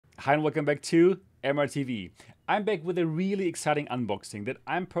Hi and welcome back to MRTV. I'm back with a really exciting unboxing that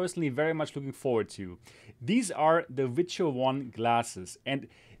I'm personally very much looking forward to. These are the VITURE One glasses, and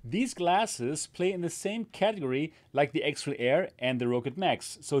these glasses play in the same category like the X-Ray Air and the Rocket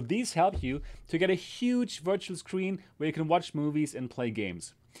Max. So these help you to get a huge virtual screen where you can watch movies and play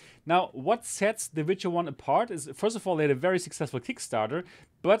games. Now, what sets the VITURE One apart is, first of all, they had a very successful Kickstarter,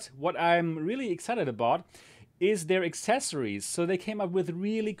 but what I'm really excited about is their accessories. So they came up with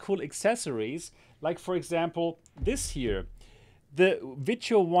really cool accessories, like for example, this here, the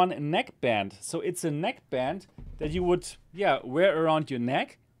VITURE One Neckband. So it's a neckband that you would, wear around your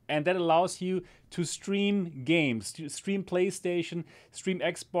neck, and that allows you to stream games, to stream PlayStation, stream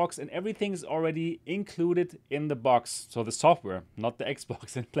Xbox, and everything is already included in the box. So the software, not the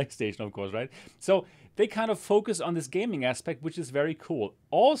Xbox and PlayStation, of course, right? So they kind of focus on this gaming aspect, which is very cool.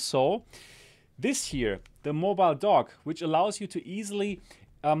 Also, this here, the mobile dock, which allows you to easily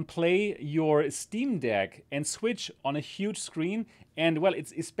play your Steamdeck and Switch on a huge screen. And well,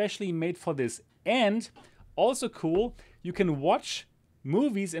 it's especially made for this. And also cool, you can watch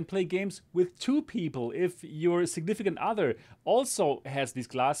movies and play games with two people. If your significant other also has these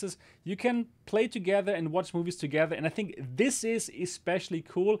glasses, you can play together and watch movies together. And I think this is especially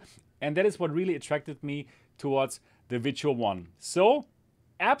cool. And that is what really attracted me towards the VITURE One. So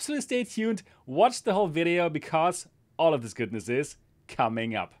absolutely stay tuned, watch the whole video, because all of this goodness is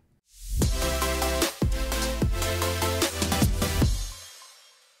coming up.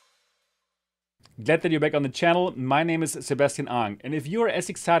 Glad that you're back on the channel. My name is Sebastian, and if you're as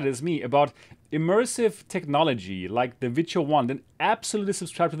excited as me about immersive technology like the VITURE One, then absolutely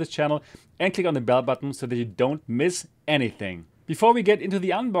subscribe to this channel and click on the bell button so that you don't miss anything. Before we get into the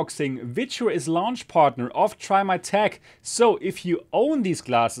unboxing, VITURE is launch partner of trymytech. So if you own these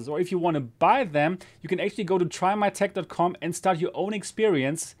glasses or if you want to buy them, you can actually go to trymytech.com and start your own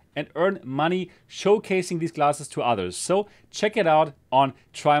experience and earn money showcasing these glasses to others. So check it out on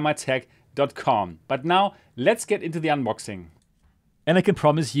trymytech.com. But now let's get into the unboxing. And I can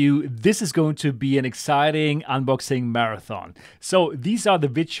promise you, this is going to be an exciting unboxing marathon. So these are the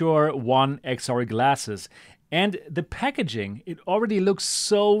VITURE One XR Glasses. And the packaging, it already looks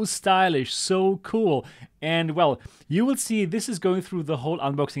so stylish, so cool. And well, you will see this is going through the whole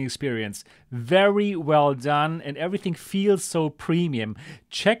unboxing experience. Very well done, and everything feels so premium.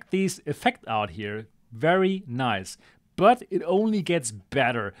 Check these effects out here. Very nice. But it only gets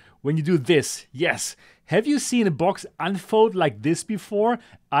better when you do this. Yes. Have you seen a box unfold like this before?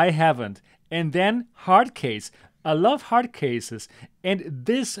 I haven't. And then hard case. I love hard cases, and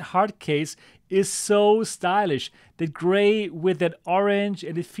this hard case is so stylish. That gray with that orange,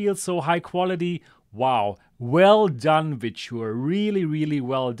 and it feels so high quality. Wow, well done, VITURE. Really, really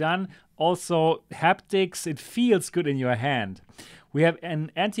well done. Also, haptics, it feels good in your hand. We have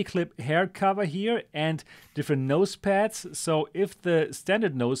an anti-clip hair cover here and different nose pads. So if the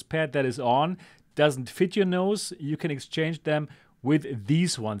standard nose pad that is on doesn't fit your nose, you can exchange them with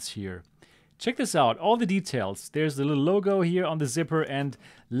these ones here. Check this out, all the details. There's the little logo here on the zipper, and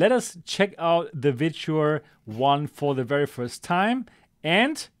let us check out the VITURE One for the very first time.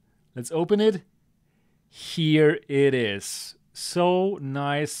 And let's open it. Here it is. So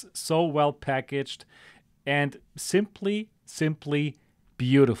nice, so well packaged, and simply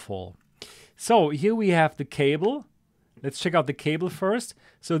beautiful. So here we have the cable. Let's check out the cable first.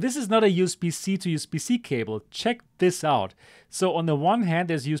 So this is not a USB-C to USB-C cable. Check this out. So on the one hand,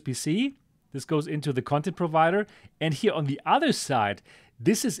 there's USB-C. This goes into the content provider. And here on the other side,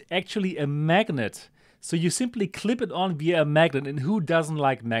 this is actually a magnet. So you simply clip it on via a magnet. And who doesn't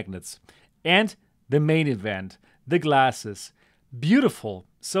like magnets? And the main event, the glasses. Beautiful.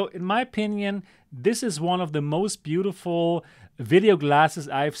 So in my opinion, this is one of the most beautiful video glasses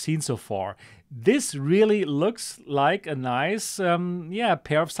I've seen so far. This really looks like a nice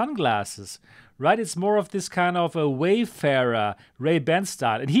pair of sunglasses, right? It's more of this kind of a Wayfarer Ray-Ban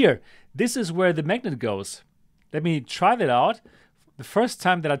style. And here, this is where the magnet goes. Let me try that out. The first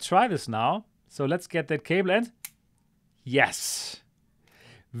time that I try this now. So let's get that cable, and yes.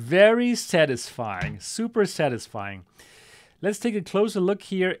 Very satisfying, super satisfying. Let's take a closer look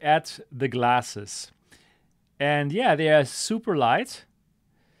here at the glasses. And yeah, they are super light.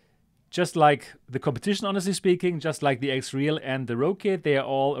 Just like the competition, honestly speaking, just like the X-Real and the Rocket, they are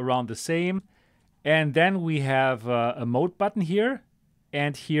all around the same. And then we have a mode button here,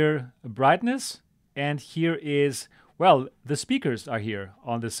 and here a brightness, and here is, well, the speakers are here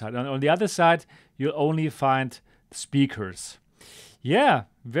on this side. On the other side, you'll only find speakers. Yeah,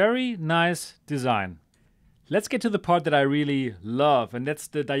 very nice design. Let's get to the part that I really love, and that's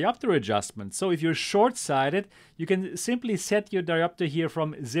the diopter adjustment. So if you're short-sighted, you can simply set your diopter here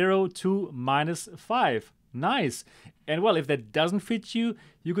from 0 to -5. Nice. And well, if that doesn't fit you,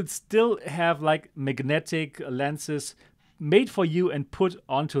 you could still have like magnetic lenses made for you and put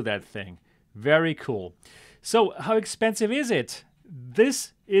onto that thing. Very cool. So how expensive is it?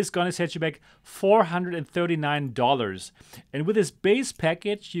 This is going to set you back $439. And with this base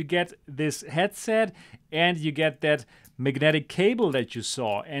package, you get this headset and you get that magnetic cable that you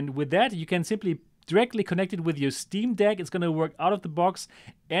saw. And with that, you can simply directly connect it with your Steamdeck. It's going to work out of the box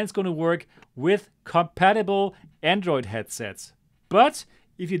and it's going to work with compatible Android headsets. But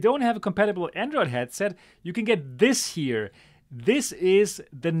if you don't have a compatible Android headset, you can get this here. This is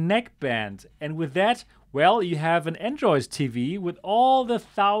the Neckband. And with that, well, you have an Android TV with all the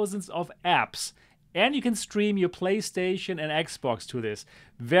thousands of apps. And you can stream your PlayStation and Xbox to this.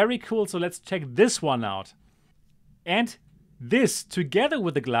 Very cool. So let's check this one out. And this, together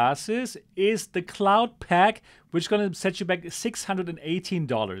with the glasses, is the Cloud Pack, which is going to set you back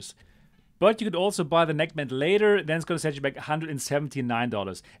 $618. But you could also buy the Neckband later, then it's going to set you back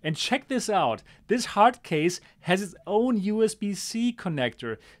 $179. And check this out. This hard case has its own USB-C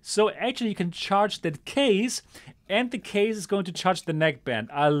connector. So actually you can charge that case, and the case is going to charge the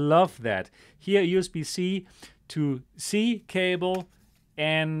Neckband. I love that. Here, USB-C to C cable,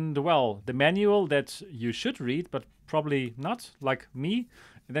 and well, the manual that you should read, but probably not, like me.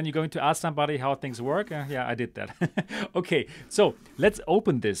 And then you're going to ask somebody how things work. Yeah, I did that. Okay, so let's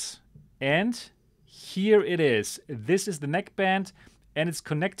open this. And here it is. This is the Neckband, and it's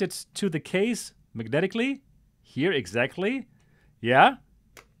connected to the case magnetically. Here, exactly. Yeah.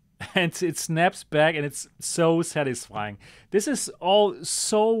 And it snaps back, and it's so satisfying. This is all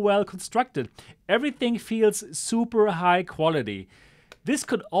so well constructed. Everything feels super high quality. This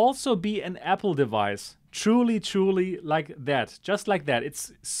could also be an Apple device. Truly, truly like that. Just like that.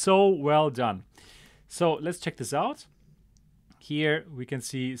 It's so well done. So let's check this out. Here we can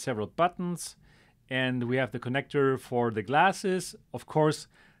see several buttons, and we have the connector for the glasses. Of course,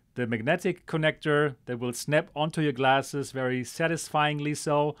 the magnetic connector that will snap onto your glasses very satisfyingly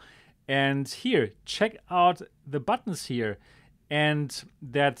so. And here, check out the buttons here and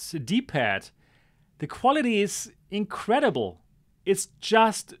that D-pad. The quality is incredible. It's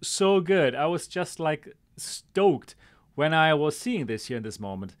just so good. I was just like stoked when I was seeing this here in this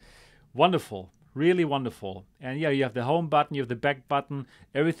moment. Wonderful. Really wonderful. And yeah, you have the home button, you have the back button,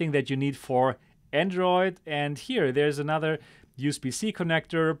 everything that you need for Android. And here, there's another USB-C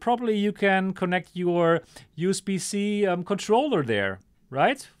connector. Probably you can connect your USB-C controller there,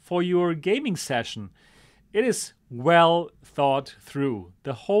 right? For your gaming session. It is well thought through.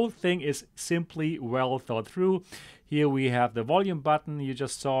 The whole thing is simply well thought through. Here we have the volume button, you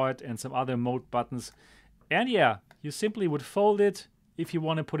just saw it, and some other mode buttons. And yeah, you simply would fold it if you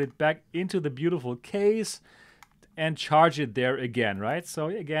want to put it back into the beautiful case and charge it there again, right? So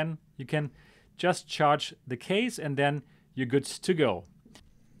again, you can just charge the case and then you're good to go.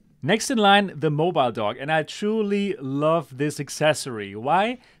 Next in line, the mobile dock. And I truly love this accessory.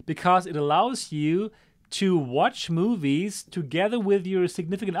 Why? Because it allows you to watch movies together with your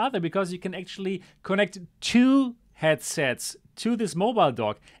significant other, because you can actually connect two headsets to this mobile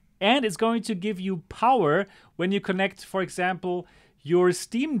dock. And it's going to give you power when you connect, for example, your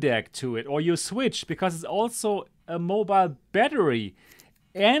Steamdeck to it or your Switch, because it's also a mobile battery.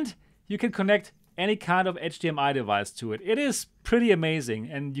 And you can connect any kind of HDMI device to it. It is pretty amazing,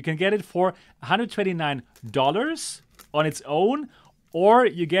 and you can get it for $129 on its own, or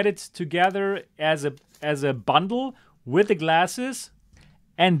you get it together as a bundle with the glasses,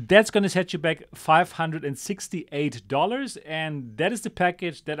 and that's going to set you back $568, and that is the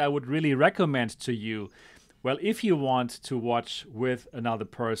package that I would really recommend to you. Well, if you want to watch with another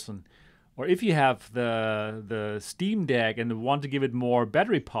person, or if you have the Steamdeck and want to give it more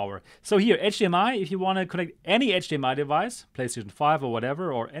battery power. So here, HDMI, if you want to connect any HDMI device, PlayStation 5 or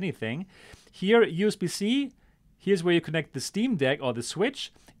whatever, or anything. Here, USB-C, here's where you connect the Steamdeck or the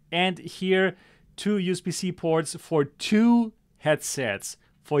Switch. And here, two USB-C ports for two headsets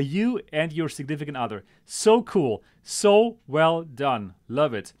for you and your significant other. So cool. So well done.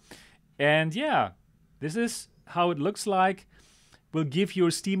 Love it. And yeah, this is how it looks like. Will give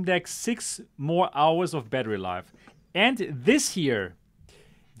your Steamdeck 6 more hours of battery life. And this here,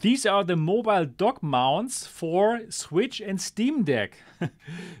 these are the mobile dock mounts for Switch and Steamdeck.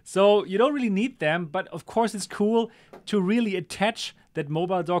 So you don't really need them, but of course it's cool to really attach that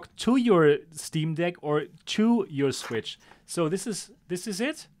mobile dock to your Steamdeck or to your Switch. So this is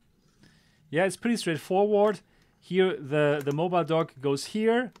it. Yeah, it's pretty straightforward. Here the mobile dock goes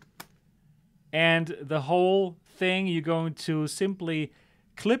here. And the whole thing, you're going to simply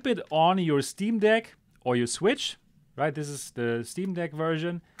clip it on your Steam Deck or your Switch, right? This is the Steam Deck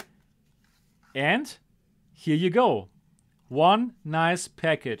version. And here you go. One nice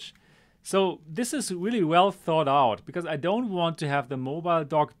package. So this is really well thought out because I don't want to have the mobile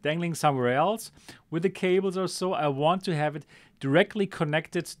dock dangling somewhere else with the cables or so. I want to have it directly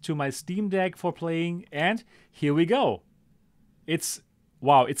connected to my Steam Deck for playing. And here we go. It's,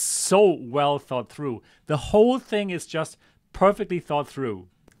 wow, it's so well thought through. The whole thing is just perfectly thought through.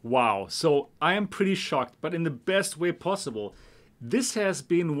 Wow, so I am pretty shocked, but in the best way possible. This has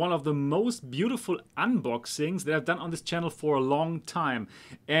been one of the most beautiful unboxings that I've done on this channel for a long time.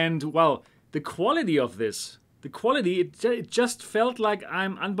 And, well, the quality of this, it just felt like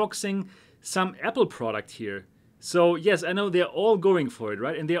I'm unboxing some Apple product here. So, yes, I know they're all going for it,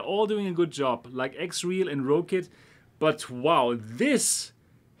 right? And they're all doing a good job, like Xreal and Rokit. But, wow, this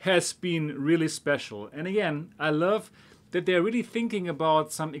has been really special. And again, I love that they're really thinking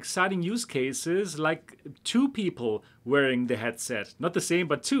about some exciting use cases, like 2 people wearing the headset. Not the same,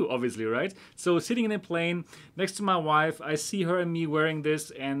 but 2, obviously, right? So sitting in a plane next to my wife, I see her and me wearing this,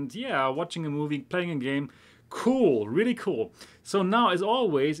 and yeah, watching a movie, playing a game. Cool, really cool. So now, as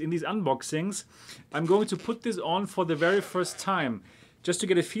always, in these unboxings, I'm going to put this on for the very first time, just to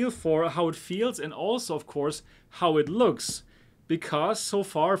get a feel for how it feels and also, of course, how it looks. Because so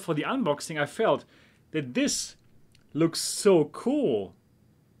far for the unboxing, I felt that this looks so cool.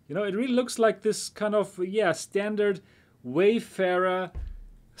 You know, it really looks like this kind of, yeah, standard Wayfarer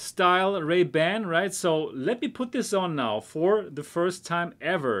style Ray-Ban, right? So let me put this on now for the first time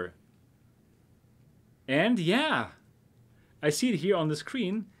ever. And yeah, I see it here on the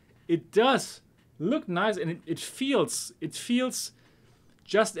screen. It does look nice, and it feels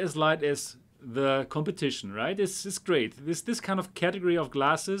just as light as the competition, right? This is great. This kind of category of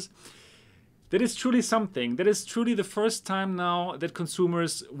glasses, that is truly something. That is truly the first time now that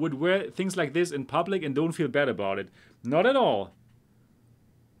consumers would wear things like this in public and don't feel bad about it. Not at all.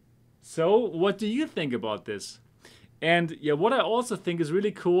 So what do you think about this? And yeah, what I also think is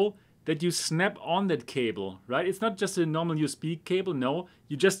really cool, that you snap on that cable, right? It's not just a normal USB cable, no.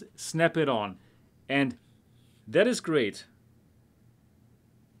 You just snap it on. And that is great.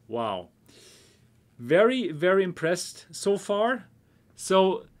 Wow. Very, very impressed so far.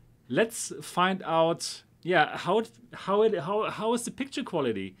 So let's find out, yeah, how is the picture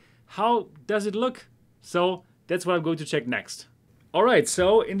quality? How does it look? So that's what I'm going to check next. All right,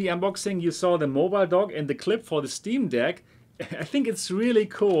 so in the unboxing, you saw the mobile dock and the clip for the Steam Deck. I think it's really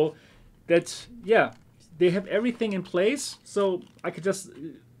cool that, yeah, they have everything in place. So I could just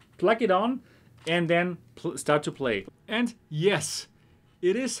plug it on and then start to play. And yes,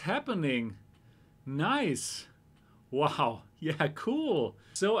 it is happening. Nice. Wow. Yeah, cool.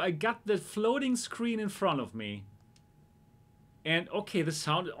 So I got the floating screen in front of me. And okay, the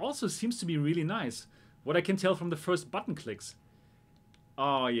sound also seems to be really nice. What I can tell from the first button clicks.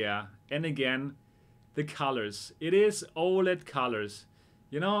 Oh yeah, and again, the colors. It is OLED colors.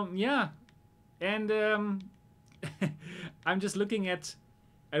 You know, yeah. And I'm just looking at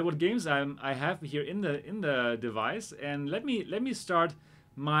what games I have here in the device. And let me start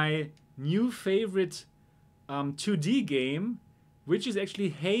my new favorite 2D game, which is actually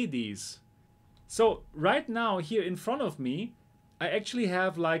Hades. So right now here in front of me, I actually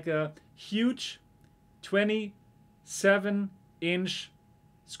have like a huge 27-inch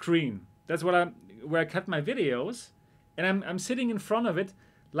screen. That's what where I cut my videos, and I'm sitting in front of it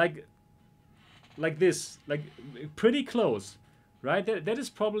like this, like pretty close, right? That is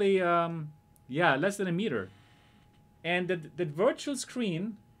probably yeah, less than a meter. And that virtual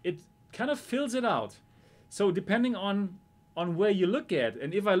screen, it kind of fills it out. So depending on where you look at,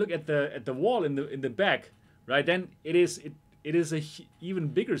 and if I look at the wall in the back, right, then it is a even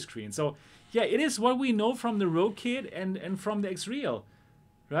bigger screen. So yeah, it is what we know from the Rokit and from the Xreal,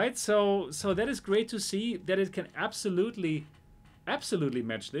 right? So that is great to see that it can absolutely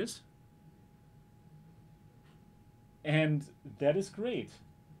match this, and that is great.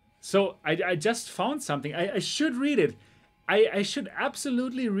 So I just found something. I should read it. I should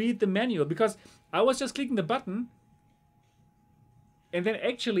absolutely read the manual, because I was just clicking the button and then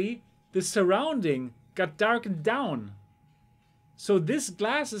actually the surrounding got darkened down. So these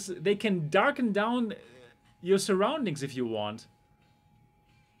glasses, they can darken down your surroundings if you want.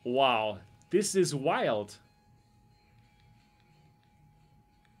 Wow, this is wild.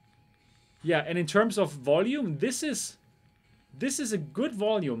 Yeah, and in terms of volume, this is a good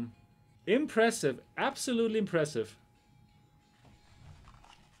volume. Impressive, absolutely impressive.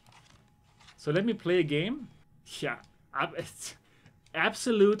 So let me play a game. Yeah, it's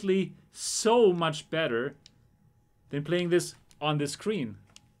absolutely so much better than playing this on the screen.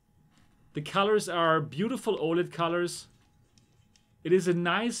 The colors are beautiful OLED colors. It is a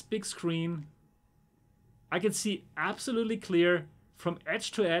nice big screen. I can see absolutely clear from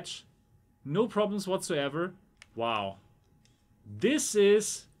edge to edge. No problems whatsoever. Wow. This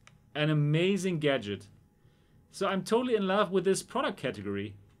is an amazing gadget. So I'm totally in love with this product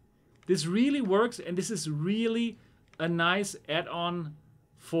category. This really works, and this is really a nice add-on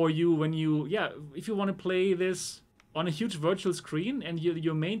for you when you, if you want to play this on a huge virtual screen and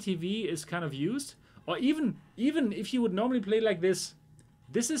your main TV is kind of used, or even if you would normally play like this,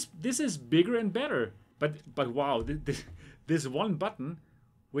 this is bigger and better. But wow, this one button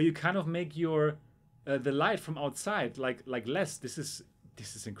where you kind of make your the light from outside like less. This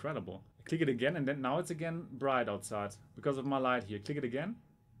is incredible. Click it again, and then now it's again bright outside because of my light here. Click it again,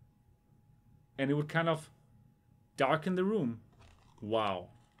 and it would kind of darken the room. Wow.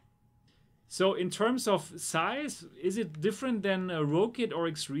 So in terms of size, is it different than a Rokit or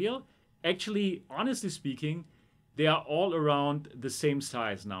Xreal? Actually, honestly speaking, they are all around the same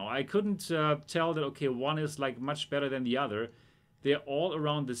size now. I couldn't tell that, okay, one is like much better than the other. They're all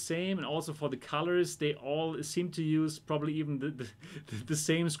around the same, and also for the colors, they all seem to use probably even the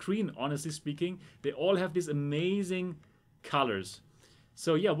same screen, honestly speaking. They all have these amazing colors.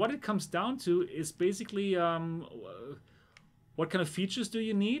 So yeah, what it comes down to is basically what kind of features do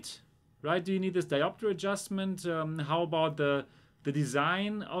you need, right? Do you need this diopter adjustment? How about the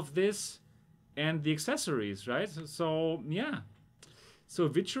design of this and the accessories, right? So yeah. So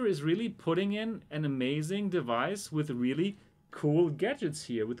VITURE is really putting in an amazing device with really cool gadgets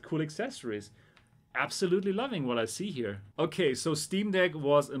here, with cool accessories. Absolutely loving what I see here. Okay, so Steamdeck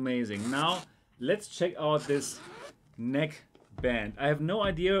was amazing. Now let's check out this neckband. I have no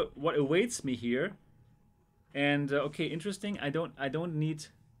idea what awaits me here. And okay, interesting. I don't need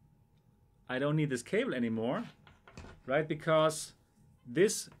this cable anymore, right? Because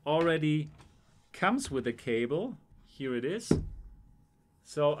this already comes with a cable. Here it is.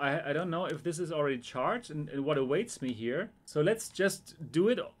 So I don't know if this is already charged and what awaits me here. So let's just do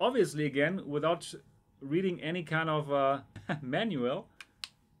it, obviously, again, without reading any kind of manual.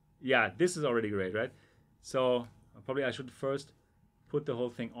 Yeah, this is already great, right? So probably I should first put the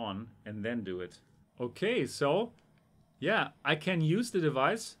whole thing on and then do it. Okay, so yeah, I can use the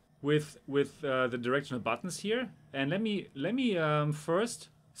device with the directional buttons here. And let me first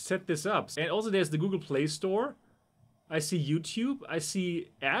set this up. And also there's the Google Play Store. I see YouTube, I see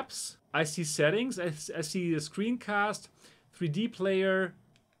apps, I see settings, I see the screencast, 3D player,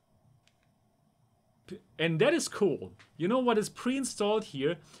 and that is cool. You know what is pre-installed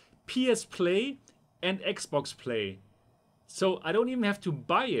here? PS Play and Xbox Play. So I don't even have to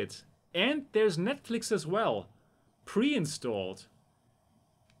buy it. And there's Netflix as well, pre-installed.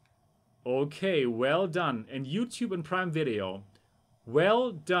 Okay, well done. And YouTube and Prime Video.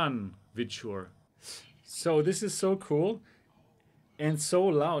 Well done, VITURE. So this is so cool and so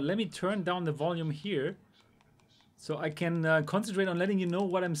loud. Let me turn down the volume here so I can concentrate on letting you know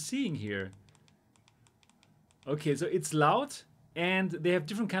what I'm seeing here. Okay, so it's loud, and they have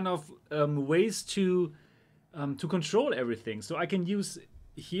different kind of ways to control everything. So I can use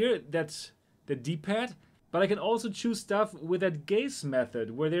here the D-pad, but I can also choose stuff with that gaze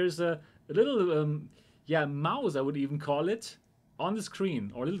method where there's a little mouse, I would even call it, on the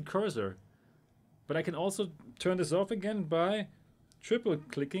screen, or a little cursor. But I can also turn this off again by triple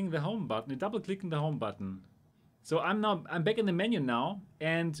clicking the home button, double clicking the home button. So I'm back in the menu now,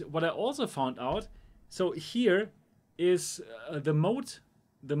 and what I also found out, so here is the mode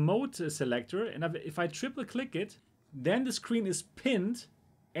selector, and if I triple click it, then the screen is pinned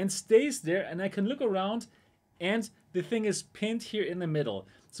and stays there, and I can look around, and the thing is pinned here in the middle.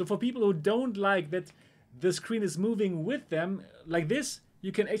 So for people who don't like that the screen is moving with them like this,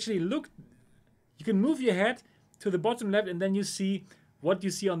 you can actually look. You can move your head to the bottom left, and then you see what you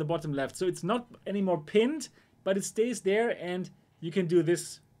see on the bottom left. So it's not anymore pinned, but it stays there, and you can do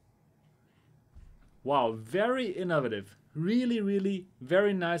this. Wow, very innovative. Really, really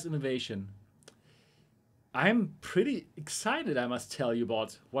very nice innovation. I'm pretty excited, I must tell you,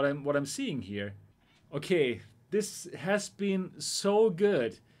 about what I'm seeing here. Okay, this has been so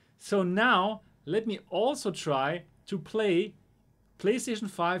good. So now let me also try to play PlayStation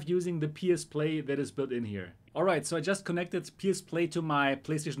 5 using the PS Play that is built in here. Alright, so I just connected PS Play to my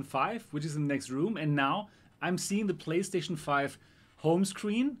PlayStation 5, which is in the next room, and now I'm seeing the PlayStation 5 home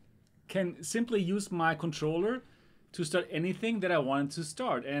screen. Can simply use my controller to start anything that I wanted to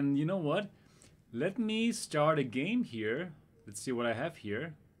start. And you know what? Let me start a game here. Let's see what I have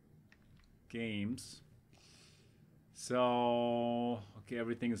here. Games. So, okay,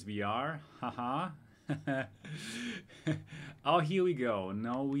 everything is VR. Haha. Oh, here we go.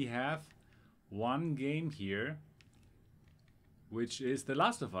 Now we have one game here, which is The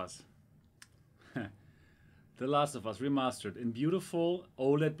Last of Us. The Last of Us remastered in beautiful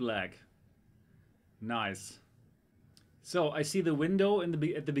OLED black. Nice. So I see the window in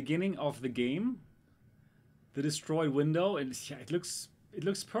at the beginning of the game, the destroyed window, and yeah, it looks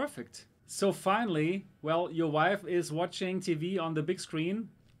perfect. So finally, well, your wife is watching TV on the big screen.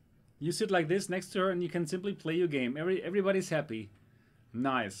 You sit like this next to her, and you can simply play your game. Everybody's happy.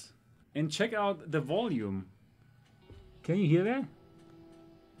 Nice. And check out the volume. Can you hear that?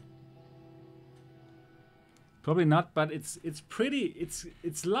 Probably not, but it's pretty.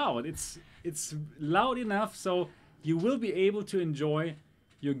 It's loud. It's loud enough so you will be able to enjoy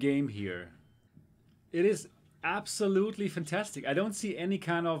your game here. It is absolutely fantastic. I don't see any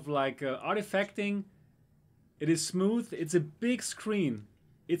kind of like artifacting. It is smooth. It's a big screen.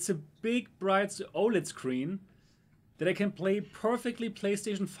 It's a big bright OLED screen that I can play perfectly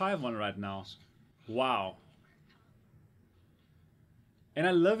PlayStation 5 on right now. Wow. And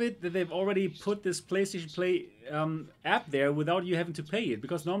I love it that they've already put this PlayStation Play app there without you having to pay it,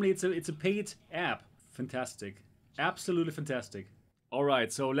 because normally it's a paid app. Fantastic. Absolutely fantastic. All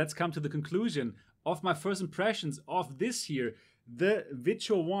right, so let's come to the conclusion of my first impressions of this here, the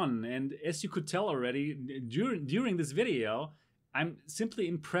VITURE One. And as you could tell already during this video, I'm simply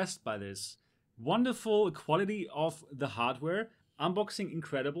impressed by this. Wonderful quality of the hardware, unboxing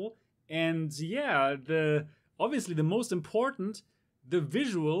incredible, and yeah, obviously the most important, the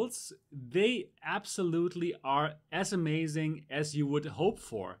visuals, they absolutely are as amazing as you would hope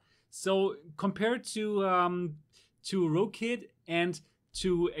for. So compared to Rokit and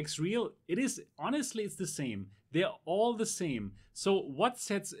to Xreal, it is honestly, it's the same. They're all the same. So what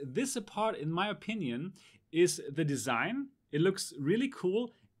sets this apart, in my opinion, is the design. It looks really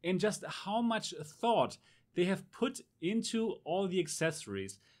cool, and just how much thought they have put into all the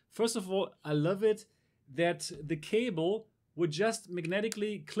accessories. First of all, I love it that the cable would just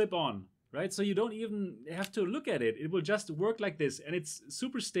magnetically clip on, right? So you don't even have to look at it. It will just work like this, and it's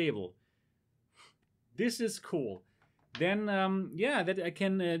super stable. This is cool. Then, yeah, that I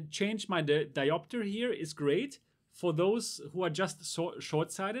can change my diopter here is great for those who are just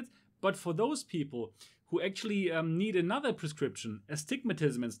short-sighted. But for those people who actually need another prescription,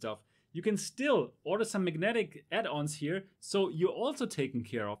 astigmatism and stuff, you can still order some magnetic add-ons here, so you're also taken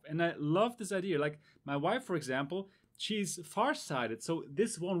care of. And I love this idea. Like my wife, for example, she's farsighted, so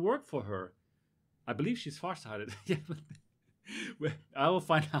this won't work for her. I believe she's farsighted. Yeah, but I will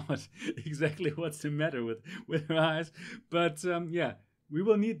find out exactly what's the matter with her eyes. But yeah, we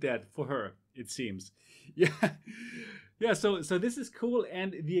will need that for her, it seems. Yeah. Yeah, so this is cool,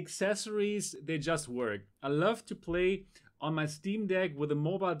 and the accessories, they just work. I love to play on my Steamdeck with a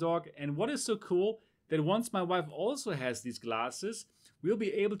mobile dock, and what is so cool, that once my wife also has these glasses, we'll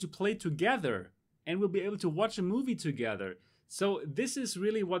be able to play together, and we'll be able to watch a movie together. So this is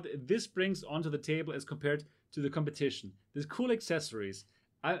really what this brings onto the table as compared to the competition. These cool accessories.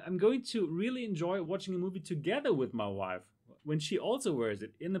 I'm going to really enjoy watching a movie together with my wife when she also wears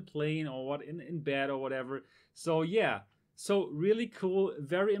it in the plane or what, in bed or whatever. So yeah, so really cool,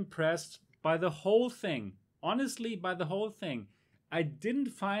 very impressed by the whole thing. Honestly, by the whole thing. I didn't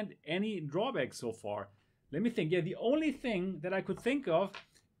find any drawbacks so far. Let me think. Yeah, the only thing that I could think of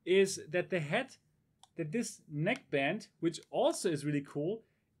is that this neckband, which also is really cool,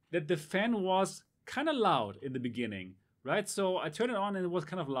 that the fan was kind of loud in the beginning, right? So I turned it on and it was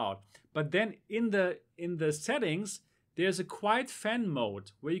kind of loud. But then in the settings, there's a quiet fan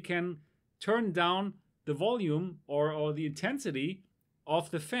mode where you can turn down the volume or the intensity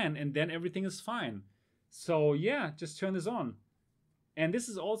of the fan, and then everything is fine. So yeah, just turn this on. And this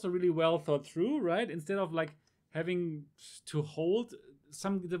is also really well thought through, right? Instead of like having to hold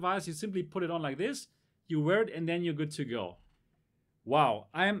some device, you simply put it on like this, you wear it, and then you're good to go. Wow,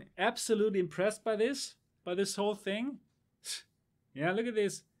 I am absolutely impressed by this whole thing. Yeah, look at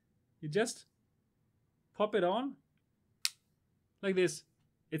this. You just pop it on like this.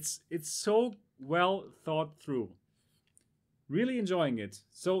 It's so well thought through. Really enjoying it.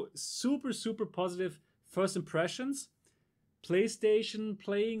 So super, super positive first impressions. PlayStation,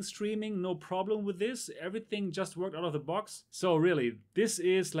 playing, streaming, no problem with this. Everything just worked out of the box. So really, this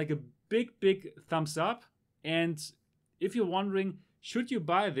is like a big, big thumbs up. And if you're wondering, should you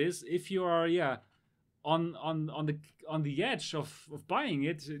buy this? If you are, yeah, on the edge of buying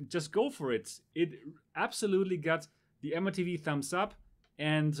it, just go for it. It absolutely got the MRTV thumbs up.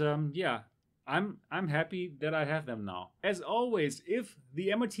 And yeah, I'm happy that I have them now. As always, if the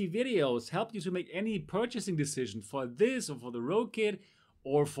MRT videos help you to make any purchasing decision for this or for the Rogue Kit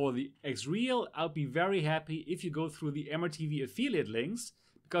or for the X-Real, I'll be very happy if you go through the MRTV affiliate links,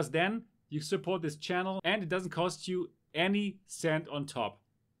 because then you support this channel and it doesn't cost you any cent on top.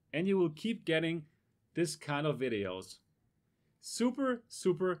 And you will keep getting this kind of videos. Super,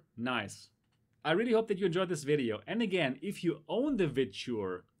 super nice. I really hope that you enjoyed this video. And again, if you own the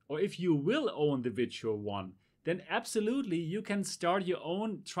VITURE, or if you will own the VITURE One, then absolutely you can start your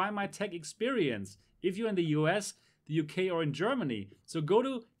own trymytech experience if you're in the US, the UK, or in Germany. So go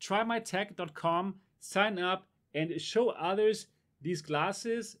to trymytech.com, sign up, and show others these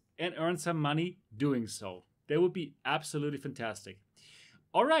glasses and earn some money doing so. That would be absolutely fantastic.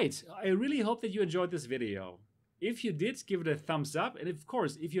 All right, I really hope that you enjoyed this video. If you did, give it a thumbs up. And of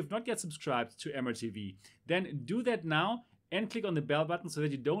course, if you have not yet subscribed to MRTV, then do that now and click on the bell button so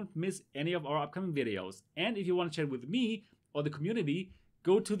that you don't miss any of our upcoming videos. And if you want to chat with me or the community,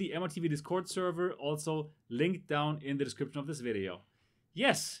 go to the MRTV Discord server, also linked down in the description of this video.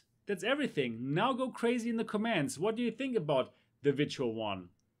 Yes, that's everything. Now go crazy in the comments. What do you think about the VITURE One?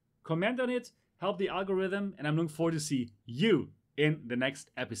 Comment on it, help the algorithm, and I'm looking forward to see you in the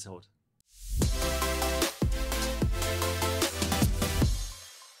next episode.